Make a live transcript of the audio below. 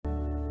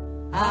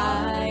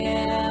I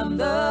am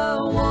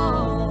the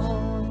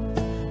one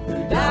who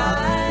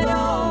died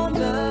on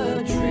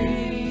the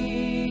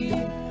tree.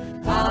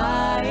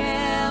 I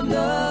am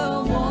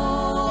the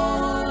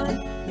one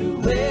who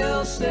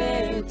will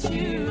set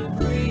you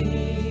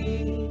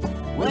free.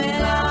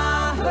 When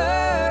I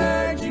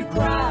heard you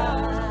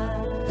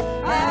cry,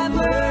 have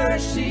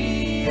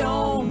mercy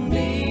on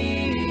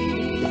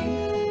me.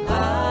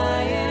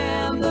 I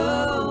am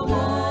the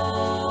one.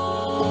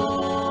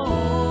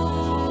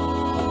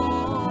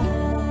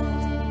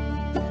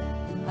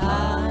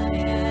 I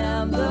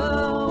am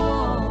the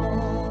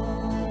one.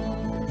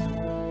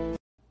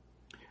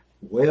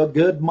 Well,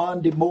 good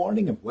Monday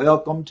morning and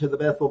welcome to the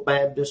Bethel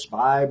Baptist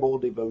Bible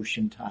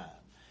Devotion Time.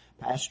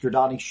 Pastor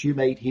Donnie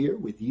Shoemate here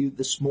with you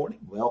this morning.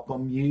 We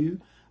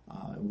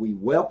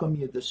welcome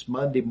you this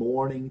Monday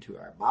morning to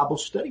our Bible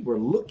study. We're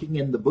looking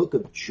in the book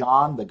of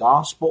John, the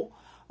Gospel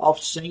of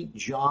St.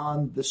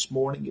 John this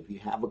morning. If you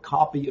have a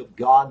copy of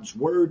God's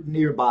Word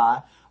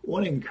nearby, I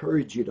want to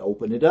encourage you to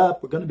open it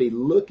up. We're going to be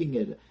looking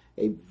at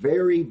a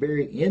very,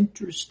 very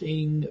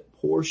interesting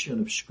portion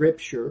of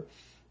Scripture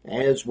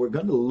as we're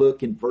going to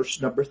look in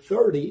verse number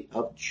 30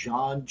 of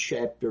John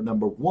chapter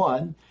number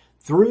 1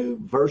 through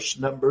verse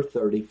number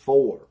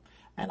 34.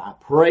 And I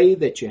pray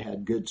that you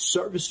had good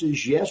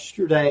services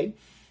yesterday,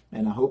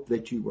 and I hope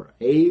that you were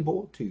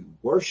able to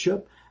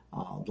worship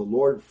the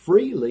Lord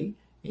freely,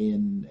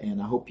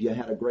 and I hope you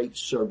had a great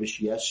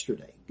service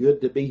yesterday. Good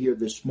to be here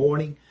this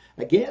morning,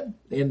 again,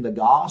 in the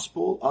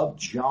Gospel of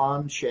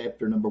John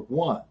chapter number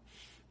 1.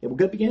 And we're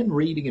going to begin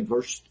reading in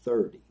verse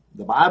 30.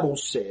 The Bible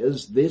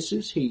says, "This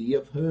is he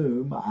of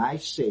whom I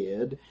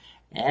said,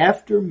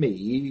 After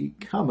me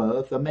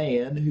cometh a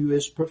man who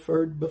is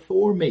preferred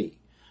before me,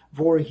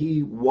 for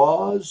he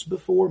was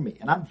before me."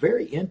 And I'm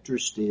very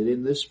interested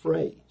in this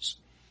phrase.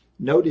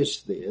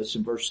 Notice this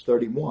in verse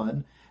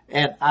 31,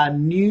 "And I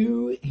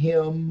knew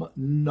him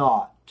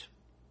not,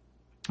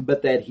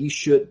 but that he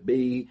should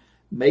be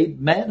made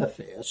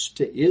manifest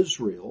to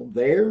Israel.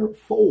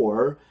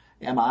 Therefore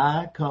am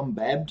I come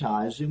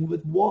baptizing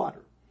with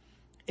water.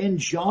 And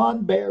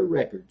John bare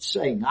record,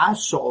 saying, I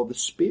saw the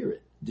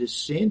Spirit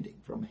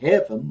descending from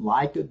heaven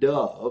like a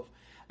dove,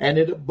 and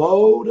it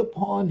abode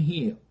upon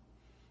him."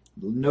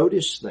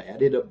 Notice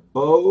that, it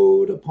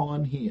abode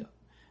upon him.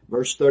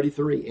 Verse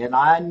 33, "And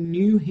I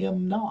knew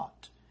him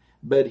not,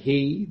 but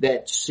he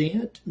that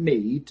sent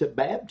me to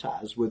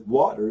baptize with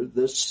water,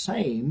 the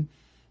same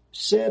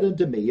said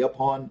unto me,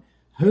 Upon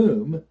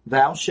whom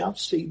thou shalt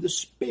see the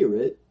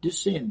Spirit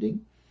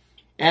descending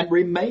and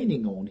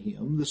remaining on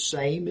him, the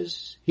same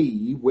is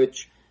he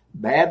which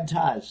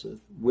baptizeth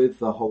with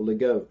the Holy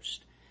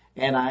Ghost.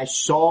 And I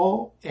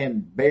saw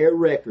and bear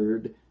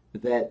record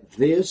that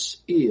this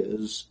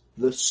is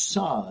the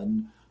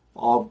Son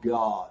of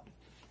God."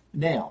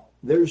 Now,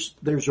 there's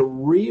a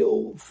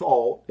real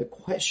thought, a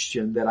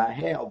question that I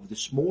have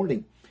this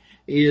morning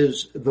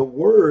is the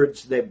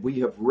words that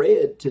we have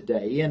read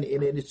today, and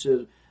it's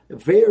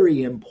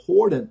very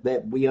important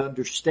that we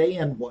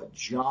understand what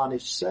John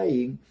is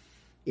saying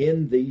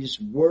in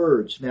these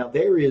words. Now,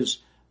 there is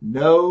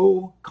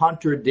no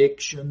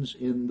contradictions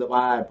in the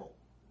Bible.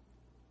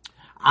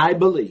 I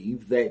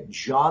believe that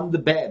John the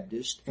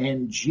Baptist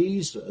and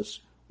Jesus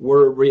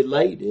were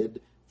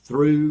related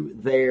through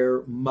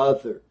their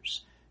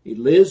mothers.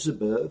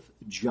 Elizabeth,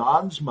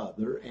 John's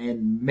mother,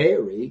 and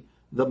Mary,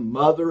 the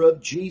mother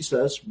of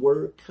Jesus,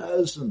 were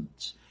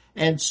cousins.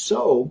 And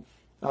so,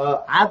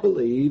 I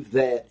believe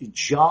that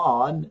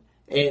John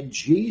and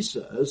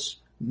Jesus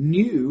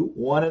knew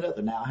one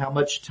another. Now, how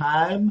much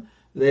time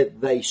that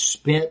they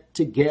spent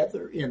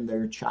together in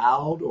their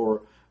child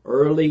or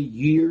early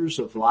years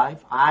of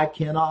life, I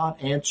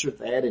cannot answer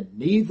that, and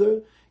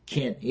neither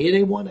can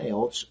anyone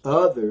else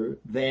other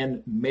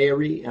than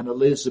Mary and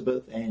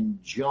Elizabeth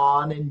and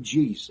John and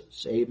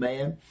Jesus.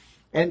 Amen.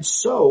 And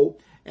so,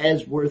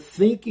 as we're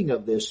thinking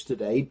of this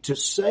today, to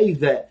say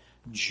that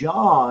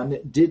John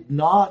did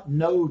not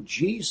know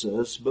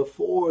Jesus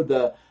before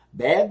the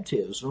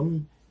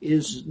baptism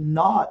is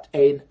not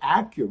an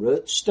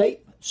accurate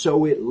statement.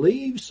 So it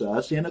leaves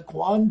us in a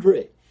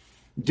quandary.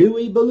 Do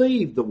we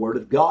believe the Word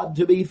of God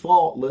to be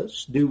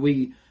faultless? Do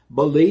we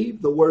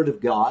believe the Word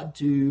of God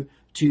to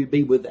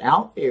be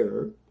without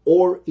error?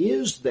 Or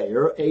is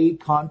there a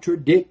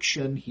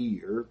contradiction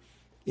here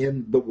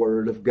in the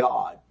Word of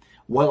God?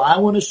 Well, I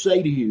want to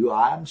say to you,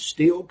 I'm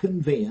still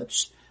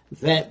convinced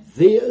that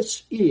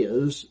this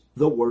is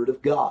the Word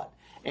of God.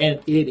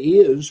 And it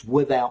is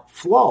without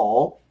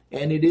flaw,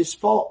 and it is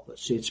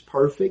faultless. It's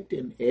perfect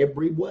in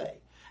every way.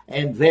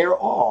 And there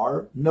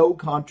are no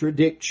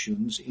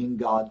contradictions in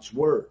God's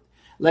Word.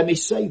 Let me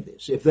say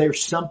this. If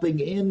there's something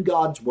in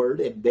God's Word,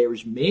 and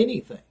there's many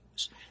things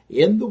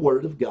in the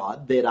Word of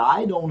God that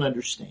I don't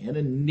understand,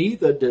 and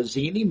neither does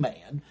any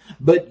man,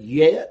 but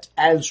yet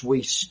as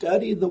we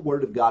study the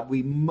Word of God,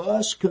 we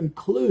must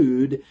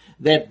conclude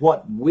that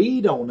what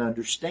we don't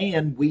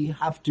understand, we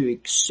have to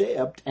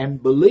accept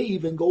and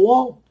believe and go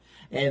on.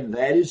 And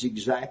that is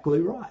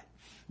exactly right.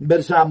 But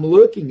as I'm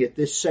looking at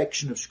this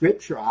section of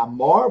Scripture, I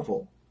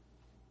marvel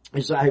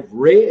as I've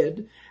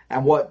read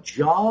and what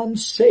John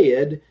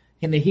said,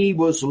 and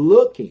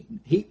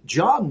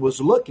John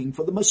was looking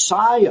for the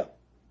Messiah.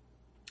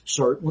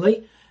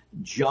 Certainly,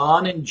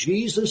 John and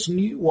Jesus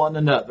knew one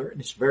another, and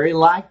it's very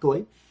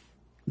likely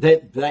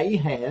that they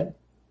had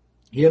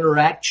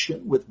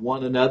interaction with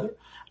one another.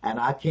 And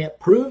I can't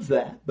prove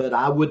that, but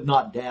I would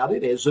not doubt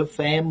it, as a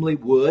family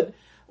would,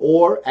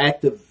 or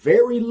at the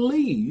very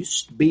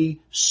least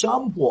be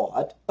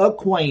somewhat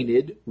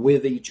acquainted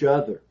with each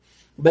other.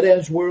 But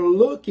as we're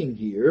looking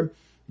here,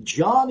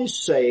 John is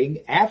saying,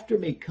 after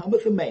me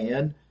cometh a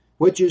man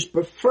which is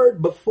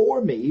preferred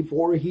before me,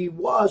 for he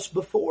was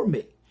before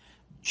me.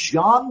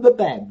 John the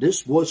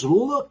Baptist was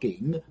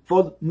looking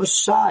for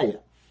Messiah.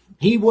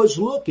 He was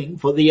looking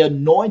for the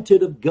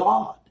anointed of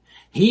God.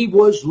 He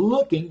was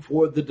looking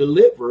for the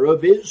deliverer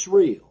of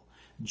Israel.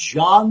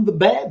 John the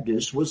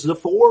Baptist was the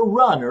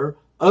forerunner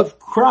of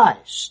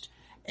Christ.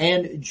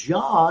 And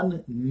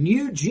John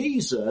knew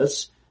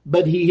Jesus,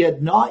 but he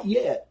had not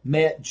yet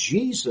met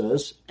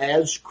Jesus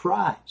as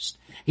Christ.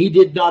 He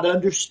did not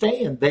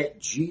understand that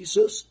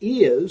Jesus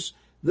is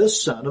the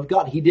Son of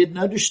God. He didn't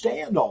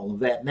understand all of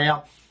that.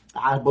 Now,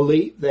 I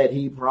believe that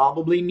he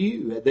probably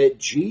knew that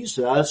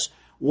Jesus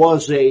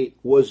was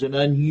an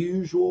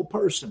unusual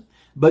person.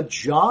 But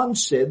John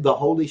said the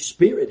Holy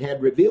Spirit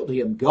had revealed to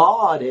him.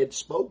 God had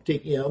spoke to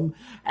him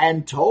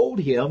and told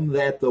him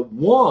that the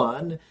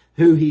one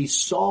who he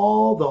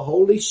saw the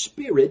Holy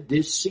Spirit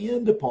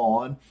descend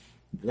upon,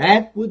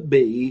 that would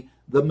be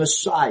the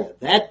Messiah.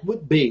 That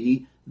would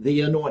be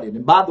the anointed.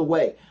 And by the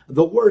way,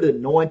 the word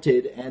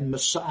anointed and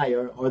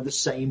Messiah are the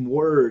same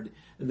word.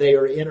 They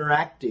are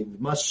interactive.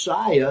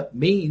 Messiah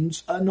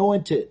means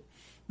anointed.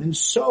 And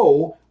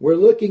so we're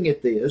looking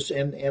at this,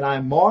 and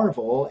I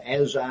marvel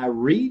as I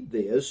read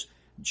this.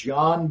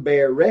 John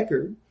bare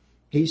record.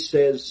 He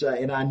says,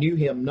 and I knew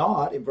him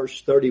not, in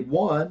verse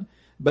 31,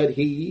 but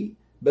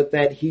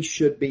that he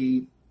should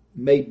be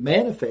made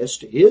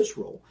manifest to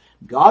Israel.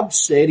 God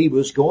said he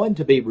was going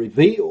to be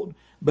revealed,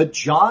 but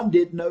John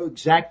didn't know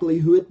exactly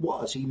who it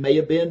was. He may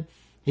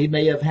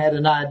have had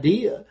an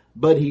idea,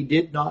 but he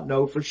did not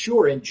know for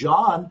sure. And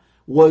John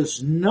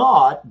was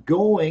not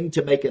going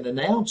to make an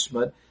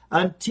announcement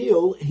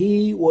until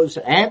he was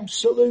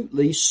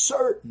absolutely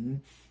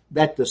certain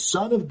that the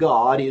Son of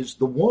God is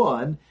the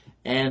one,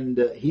 and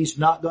he's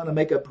not going to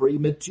make a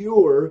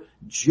premature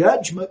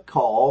judgment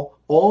call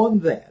on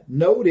that.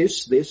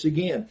 Notice this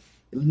again.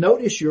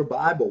 Notice your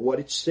Bible,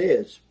 what it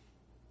says.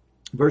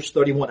 Verse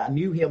 31, I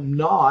knew him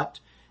not,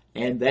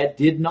 and that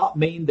did not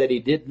mean that he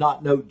did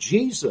not know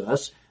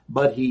Jesus,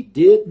 but he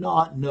did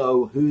not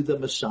know who the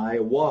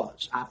Messiah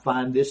was. I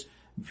find this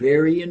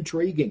very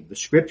intriguing. The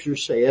Scripture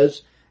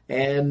says,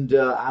 and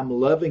I'm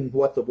loving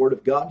what the Word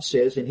of God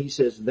says, and he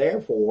says,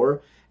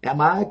 therefore am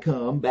I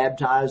come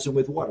baptizing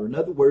with water. In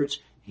other words,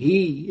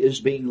 he is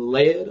being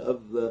led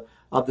of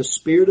the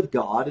Spirit of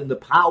God and the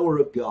power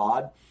of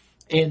God.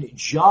 And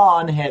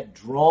John had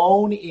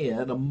drawn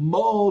in a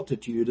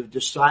multitude of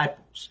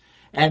disciples.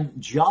 And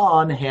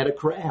John had a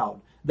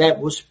crowd that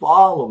was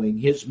following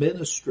his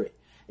ministry.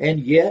 And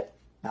yet,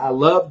 I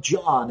love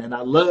John, and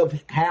I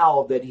love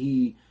how that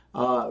he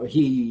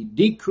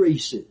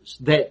decreases,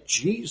 that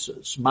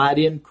Jesus might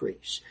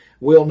increase.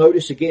 We'll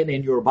notice again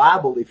in your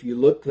Bible, if you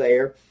look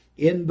there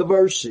in the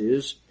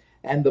verses,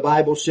 and the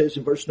Bible says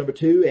in verse number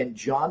 2, and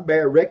John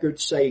bare record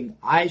saying,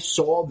 I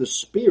saw the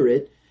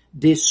Spirit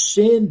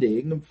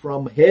descending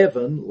from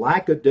heaven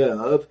like a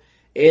dove,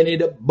 and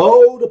it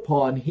abode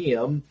upon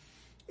him,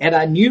 and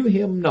I knew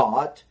him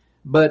not,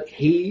 but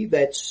he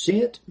that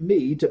sent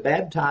me to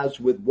baptize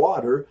with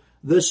water,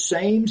 the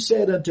same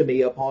said unto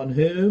me, upon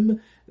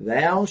whom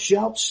thou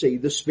shalt see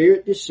the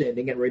Spirit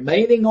descending and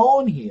remaining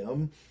on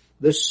him,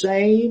 the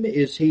same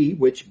is he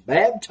which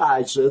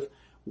baptizeth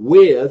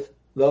with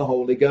the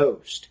Holy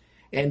Ghost.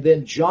 And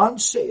then John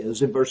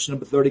says in verse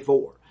number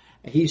 34,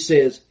 he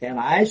says, and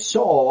I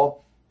saw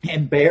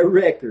and bear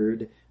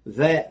record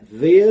that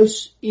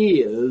this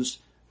is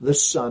the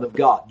Son of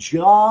God.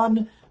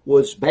 John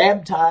was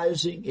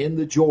baptizing in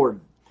the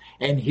Jordan.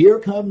 And here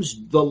comes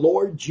the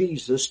Lord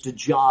Jesus to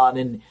John,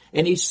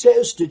 and he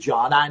says to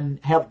John, I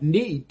have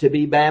need to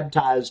be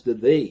baptized of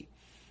thee.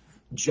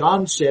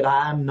 John said,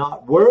 I am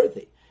not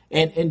worthy.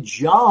 And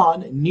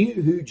John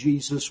knew who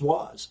Jesus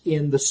was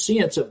in the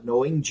sense of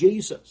knowing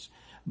Jesus.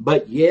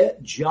 But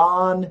yet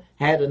John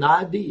had an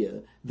idea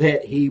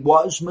that he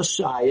was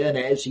Messiah, and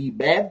as he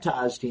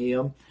baptized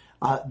him,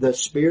 the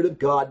Spirit of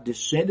God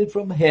descended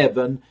from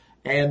heaven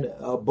and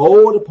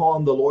abode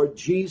upon the Lord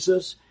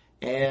Jesus.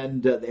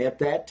 And at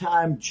that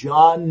time,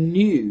 John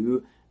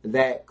knew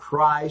that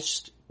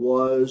Christ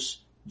was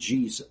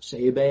Jesus.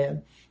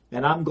 Amen?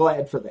 And I'm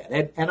glad for that.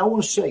 And I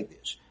want to say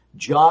this.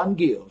 John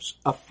gives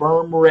a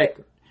firm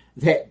record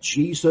that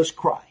Jesus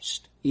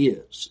Christ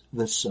is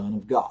the Son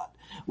of God.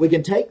 We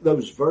can take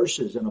those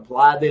verses and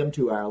apply them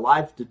to our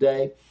life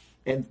today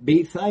and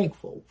be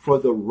thankful for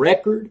the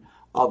record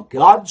of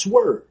God's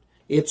Word.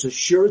 It's a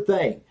sure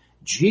thing.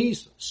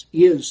 Jesus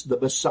is the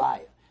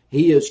Messiah.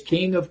 He is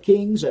King of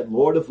kings and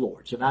Lord of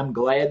lords, and I'm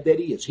glad that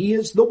he is. He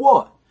is the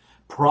one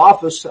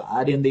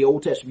prophesied in the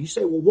Old Testament. You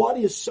say, well, what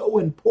is so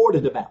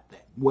important about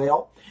that?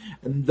 Well,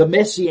 the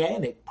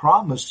Messianic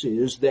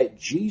promises that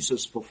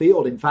Jesus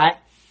fulfilled. In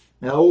fact,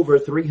 over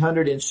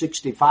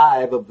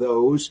 365 of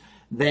those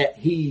that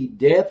he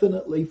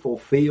definitely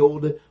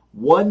fulfilled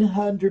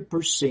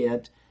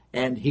 100%,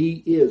 and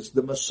he is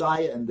the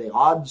Messiah, and the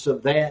odds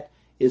of that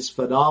is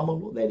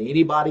phenomenal, that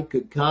anybody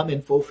could come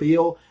and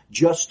fulfill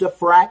just a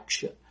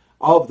fraction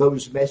of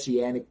those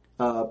Messianic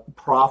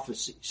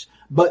prophecies.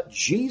 But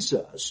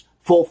Jesus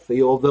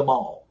fulfilled them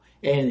all.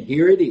 And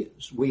here it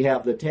is. We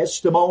have the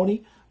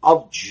testimony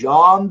of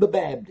John the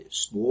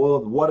Baptist. Boy,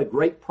 what a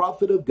great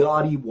prophet of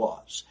God he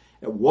was.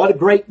 And what a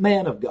great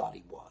man of God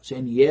he was.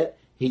 And yet,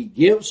 he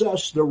gives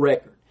us the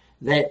record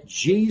that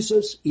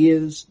Jesus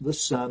is the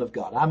Son of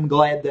God. I'm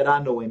glad that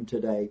I know him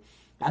today,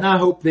 and I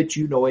hope that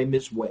you know him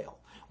as well.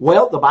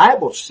 Well, the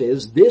Bible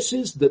says, this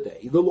is the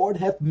day the Lord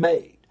hath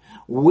made.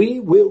 We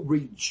will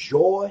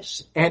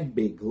rejoice and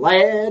be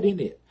glad in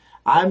it.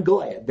 I'm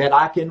glad that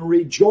I can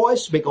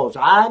rejoice because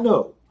I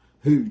know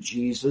who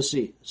Jesus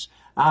is.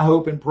 I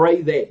hope and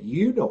pray that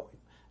you know him.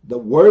 The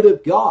Word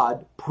of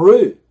God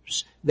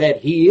proves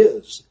that he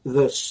is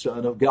the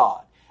Son of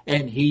God,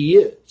 and he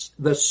is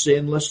the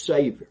sinless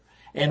Savior.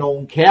 And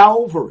on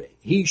Calvary,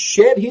 he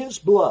shed his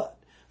blood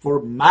for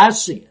my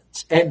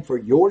sins and for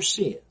your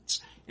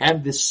sins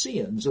and the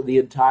sins of the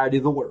entirety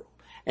of the world.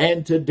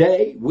 And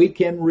today we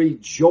can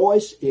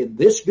rejoice in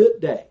this good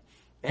day,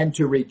 and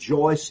to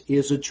rejoice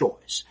is a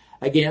choice.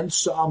 Again,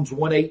 Psalms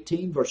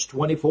 118 verse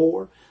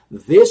 24,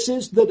 this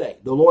is the day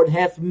the Lord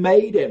hath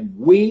made, and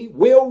we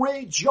will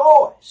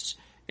rejoice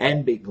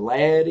and be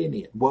glad in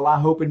it. Well, I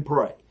hope and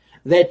pray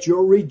that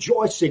you're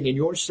rejoicing in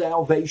your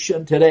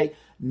salvation today,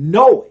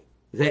 knowing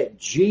that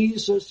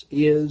Jesus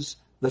is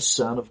the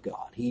Son of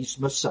God. He's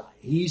Messiah.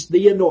 He's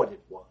the anointed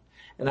one.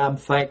 And I'm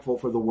thankful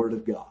for the Word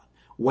of God.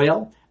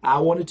 Well, I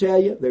want to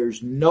tell you,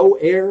 there's no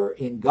error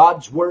in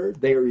God's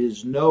Word.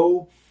 There's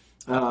no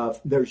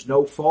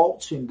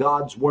faults in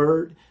God's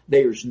Word.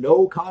 There's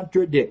no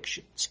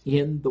contradictions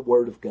in the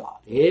Word of God.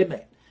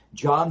 Amen.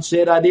 John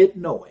said, I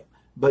didn't know him,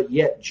 but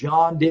yet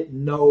John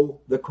didn't know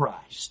the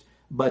Christ.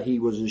 But he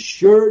was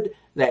assured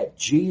that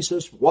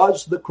Jesus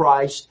was the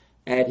Christ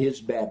at his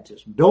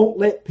baptism. Don't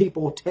let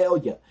people tell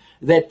you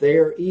that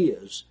there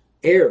is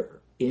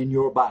error in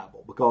your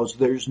Bible, because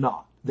there's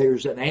not.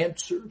 There's an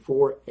answer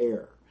for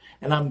error.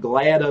 And I'm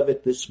glad of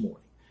it this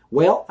morning.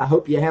 Well, I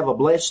hope you have a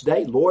blessed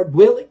day. Lord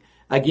willing,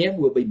 again,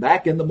 we'll be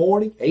back in the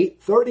morning,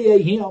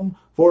 8:30 a.m.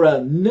 for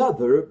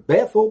another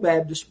Bethel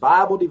Baptist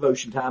Bible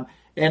devotion time.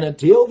 And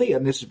until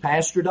then, this is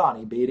Pastor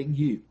Donnie bidding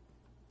you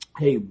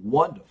a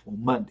wonderful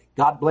Monday.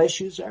 God bless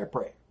you is our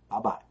prayer.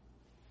 Bye-bye.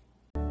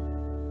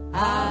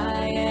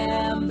 I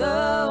am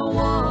the